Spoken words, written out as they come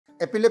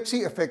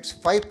epilepsy affects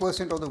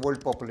 5% of the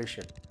world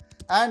population,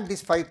 and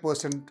this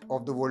 5%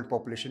 of the world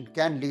population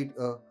can lead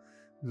a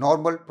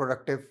normal,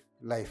 productive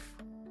life.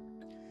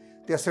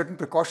 There are certain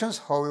precautions,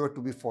 however,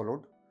 to be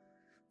followed.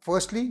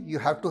 Firstly, you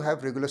have to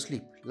have regular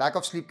sleep. Lack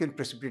of sleep can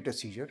precipitate a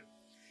seizure.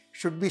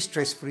 Should be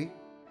stress-free.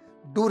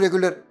 Do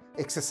regular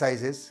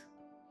exercises.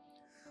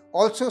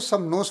 Also,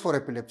 some no's for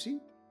epilepsy.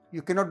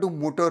 You cannot do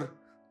motor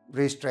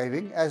race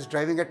driving, as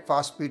driving at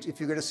fast speeds, if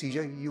you get a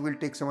seizure, you will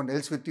take someone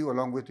else with you,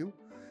 along with you.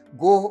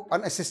 Go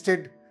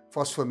unassisted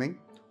for swimming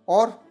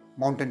or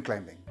mountain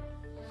climbing.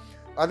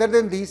 Other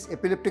than these,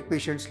 epileptic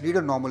patients lead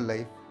a normal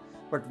life.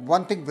 But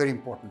one thing very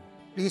important,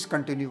 please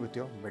continue with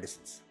your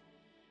medicines.